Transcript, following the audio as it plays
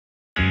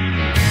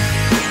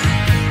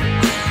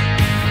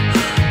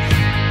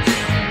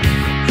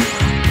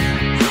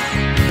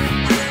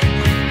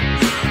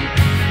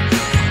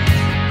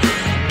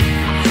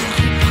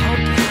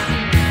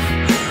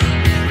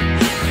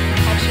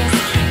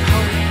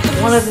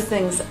One of the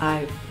things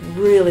I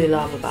really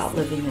love about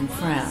living in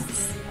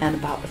France and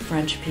about the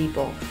French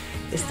people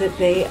is that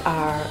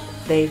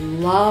they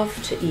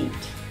love to eat.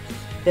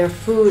 Their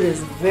food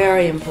is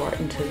very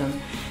important to them,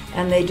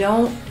 and they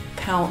don't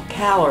count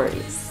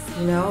calories.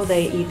 You know,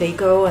 they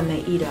go and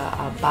they eat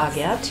a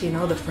baguette, you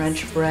know, the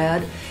French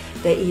bread.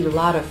 They eat a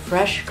lot of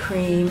fresh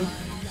cream,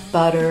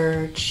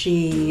 butter,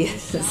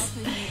 cheese,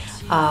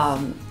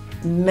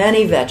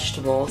 many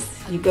vegetables.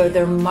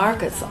 There are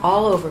markets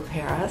all over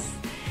Paris,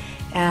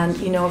 and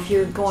you know, if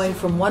you're going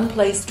from one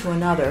place to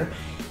another,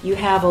 I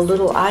have a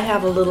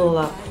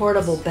little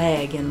portable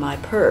bag in my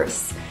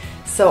purse,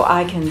 so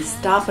I can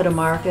stop at a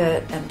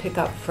market and pick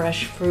up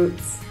fresh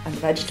fruits and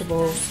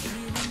vegetables.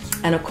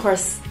 And of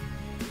course,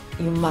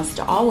 you must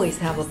always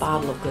have a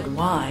bottle of good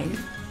wine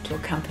to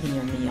accompany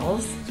your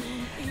meals.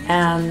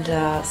 And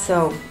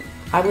so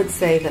I would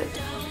say that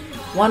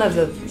one of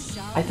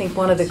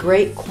the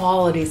great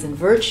qualities and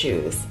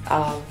virtues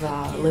of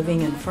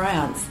living in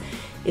France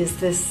is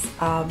this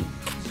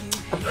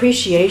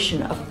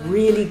appreciation of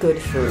really good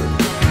food.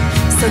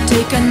 So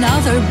take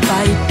another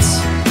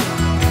bite.